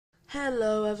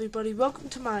Hello everybody, welcome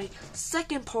to my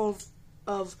second part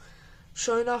of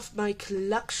showing off my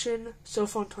collection so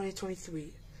far in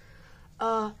 2023.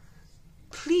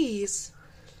 Please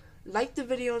like the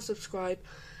video and subscribe,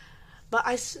 but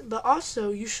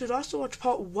also you should also watch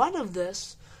part 1 of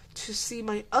this to see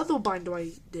my other binder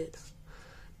I did.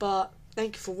 But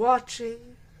thank you for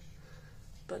watching.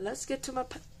 But let's get to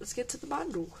the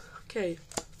bundle. Okay,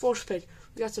 first page.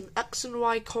 We got some X and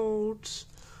Y codes.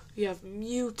 We have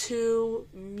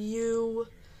Mewtwo, Mew,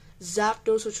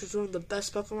 Zapdos, which was one of the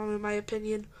best Pokemon in my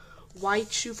opinion.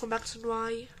 Raichu from X and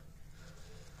Y.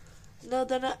 Now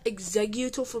then,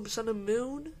 Exeggutor from Sun and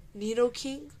Moon,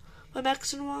 Nidoking from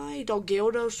X and Y,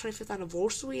 Doggyarados 25th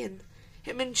anniversary, and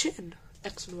Hitmonchan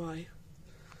X and Y.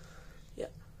 Yeah.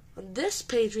 On this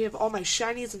page we have all my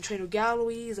shinies and trainer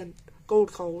galleries and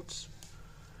gold cards.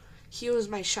 Here is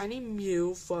my shiny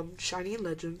Mew from Shiny and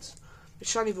Legends. My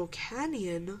shiny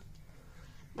Volcanion,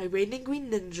 my Radiant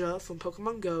Green Ninja from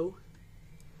Pokemon Go.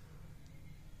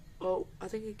 Oh, I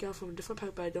think it got from a different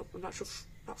pack, but I'm not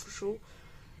for sure.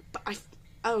 But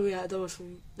oh yeah, that was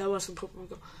from Pokemon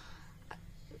Go.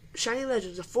 Shiny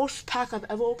Legends, the first pack I've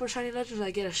ever opened Shiny Legends,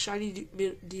 I get a shiny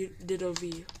Ditto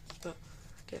V. But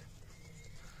okay,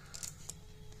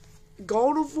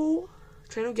 Gardevoir,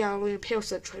 Trainer Gallery, and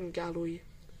Parasect Trainer Gallery.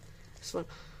 It's fun.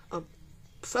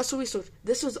 Professor Research.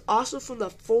 This was also from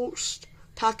the first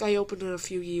pack I opened in a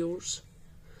few years.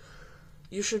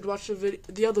 You should watch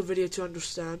the other video to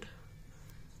understand.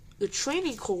 The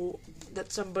training card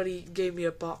that somebody gave me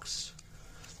a box.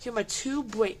 Here are my 2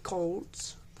 break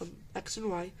cards from X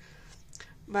and Y.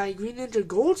 My Green Ninja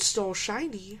Gold Star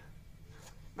Shiny.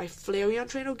 My Flareon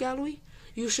Trainer Gallery.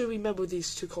 You should remember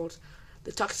these 2 cards.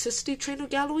 The Toxicity Trainer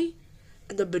Gallery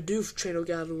and the Bidoof Trainer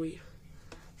Gallery.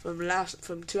 From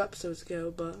 2 episodes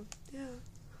ago, but yeah.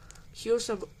 Here's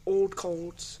some old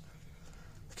cards.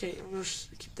 Okay, I'm gonna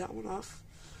keep that one off.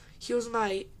 Here's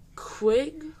my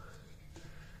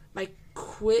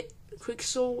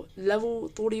Quigsoul level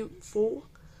 34.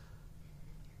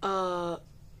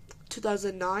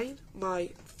 2009.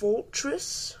 My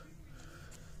Fortress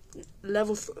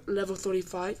level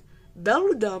 35.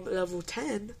 Beldum level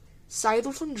 10.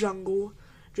 Scyther from Jungle.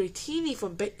 Dratini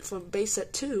from Base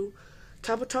Set 2.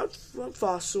 Cabotot from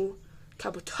Fossil,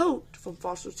 Cabotot from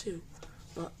Fossil 2.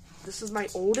 But this is my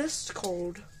oldest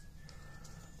card.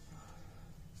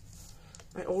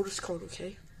 My oldest card,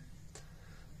 okay?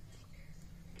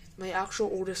 My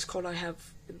actual oldest card I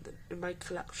have in my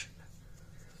collection.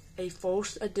 A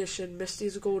first edition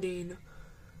Misty's Goldeen,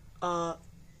 I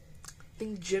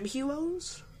think Gym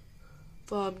Heroes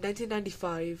from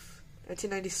 1995,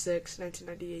 1996,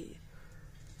 1998.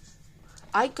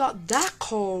 I got that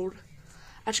card.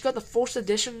 I actually got the first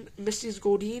edition Misty's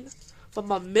Goldeen from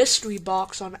a mystery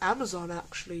box on Amazon,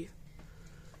 actually.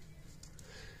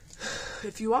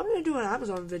 If you want me to do an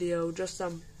Amazon video, just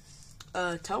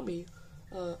tell me.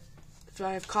 If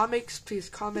I have comics,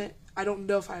 please comment. I don't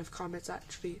know if I have comments,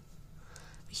 actually.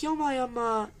 Here are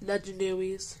my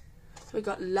legendaries. So we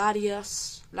got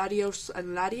Latios,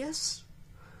 and Latias.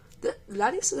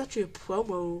 Latias is actually a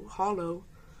promo holo.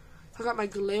 I got my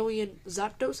Galarian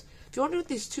Zapdos. If you wonder what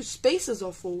these 2 spaces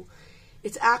are for,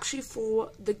 it's actually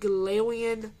for the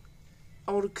Galarian,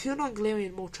 or the Articuno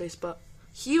Galarian Moltres, but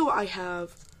here I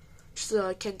have just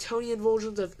the Cantonian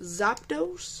versions of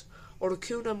Zapdos,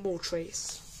 Articuno,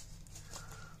 Moltres.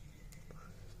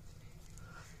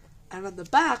 And on the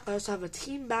back, I also have a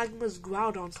Team Magma's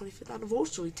Groudon 25th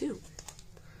anniversary too.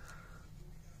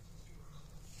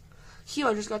 Here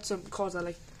I just got some cards I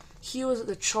like. Here was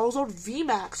the Charizard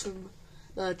VMAX from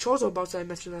the Charizard box that I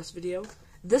mentioned in last video.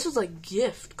 This was a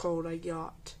gift card I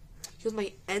got. Here's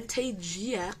my Entei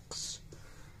GX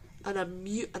and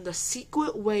the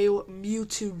Secret Whale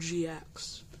Mewtwo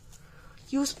GX.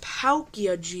 Here's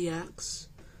Palkia GX.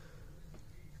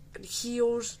 And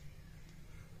here's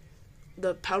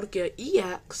the Palkia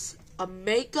EX, a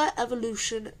Mega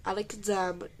Evolution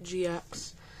Alakazam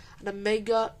GX, and a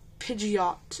Mega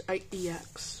Pidgeot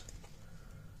EX.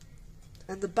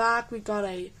 In the back, we got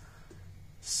a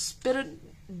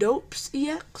Spinodopes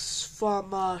EX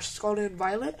from Scarlet and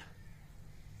Violet.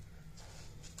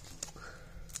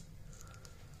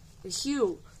 And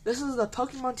here, this is the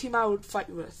Pokemon team I would fight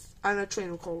with, and a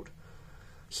trainer code.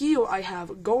 Here I have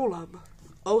Golem,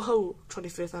 Oho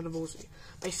 25th anniversary.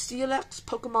 My Steelix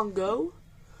Pokemon Go,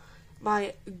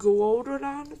 my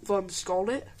Groudon from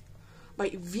Scarlet, my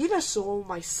Venusaur,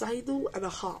 my Scyther, and a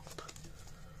Hop.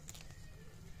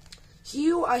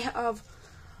 Here I have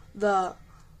the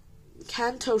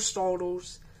Kanto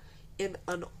starters in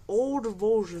an old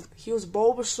version. Here's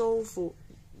Bulbasaur for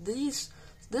these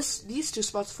 2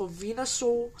 spots for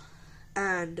Venusaur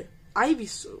and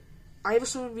Ivysaur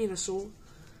and Venusaur.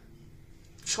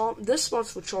 This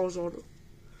spot's for Charizard.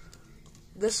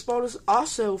 This spot is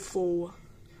also for.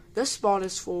 This spot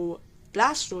is for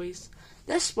Blastoise.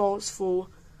 This spot is for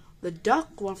the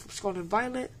duck one from Scarlet and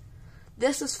Violet.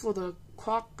 This is for the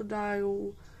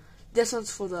crocodile. This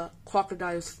one's for the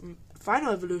crocodile's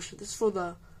final evolution. This is for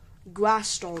the grass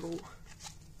startle.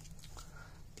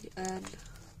 And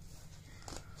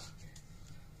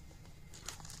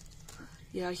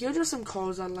yeah, here are just some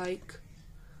cards I like.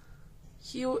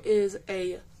 Here is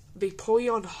a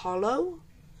Vaporeon Hollow,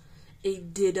 a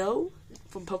Ditto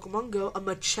from Pokemon Go, a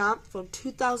Machamp from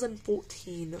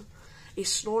 2014, a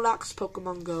Snorlax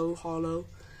Pokemon Go Hollow,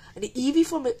 an Eevee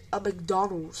from a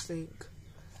McDonald's thing,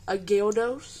 a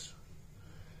Gyarados,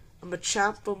 a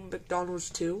Machamp from McDonald's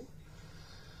too,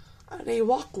 and a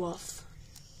Rockruff.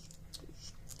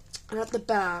 And at the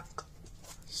back,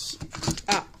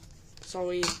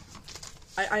 sorry,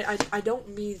 I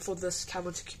don't mean for this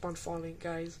camera to keep on falling,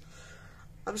 guys.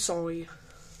 I'm sorry.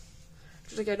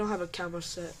 Just like I don't have a camera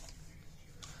set.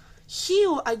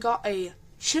 Here I got a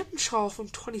Chimchar from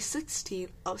 2016,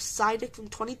 a Psyduck from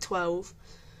 2012.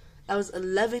 That was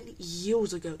 11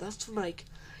 years ago. That's from like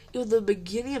either the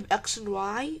beginning of X and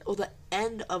Y or the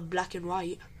end of Black and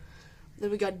White.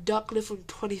 Then we got Ducklift from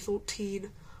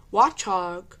 2013,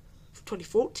 Watchog from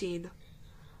 2014,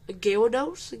 a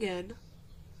Gyarados again.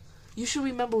 You should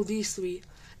remember these three.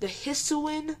 The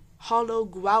Hisuian Hollow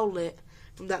Growlithe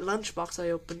from that lunchbox I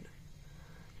opened.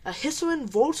 A Hisuian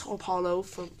Voltorb Hollow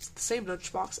from the same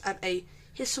lunchbox, and a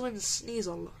Hisuian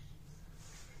Sneasel.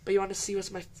 But you want to see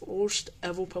what's my first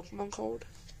ever Pokemon card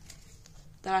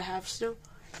that I have still?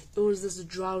 It was this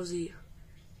Drowsy.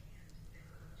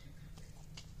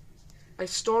 I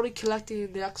started collecting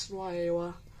in the X and Y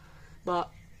era,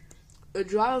 but a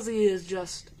Drowsy is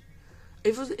just.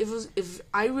 If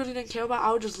I really didn't care about it,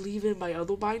 I would just leave it in my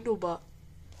other binder. But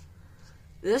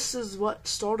this is what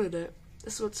started it.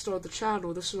 This is what started the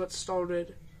channel. This is what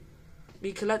started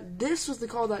me collect. This was the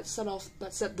card that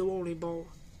set the rolling ball.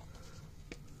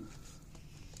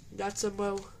 That's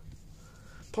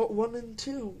part 1 and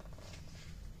 2.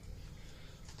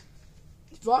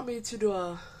 Brought me to the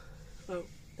oh,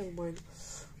 never mind.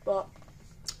 But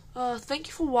thank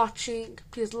you for watching.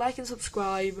 Please like and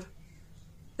subscribe.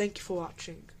 Thank you for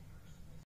watching.